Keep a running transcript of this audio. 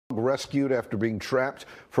Rescued after being trapped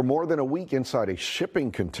for more than a week inside a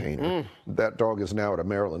shipping container. That dog is now at a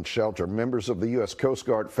Maryland shelter. Members of the U.S. Coast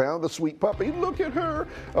Guard found the sweet puppy, look at her,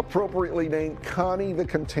 appropriately named Connie the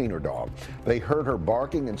Container Dog. They heard her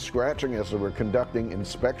barking and scratching as they were conducting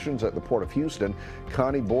inspections at the Port of Houston.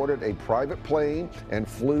 Connie boarded a private plane and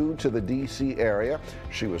flew to the D.C. area.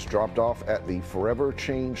 She was dropped off at the Forever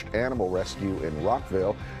Changed Animal Rescue in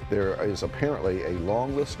Rockville. There is apparently a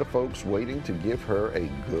long list of folks waiting to give her a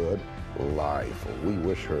good life. We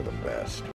wish her the best.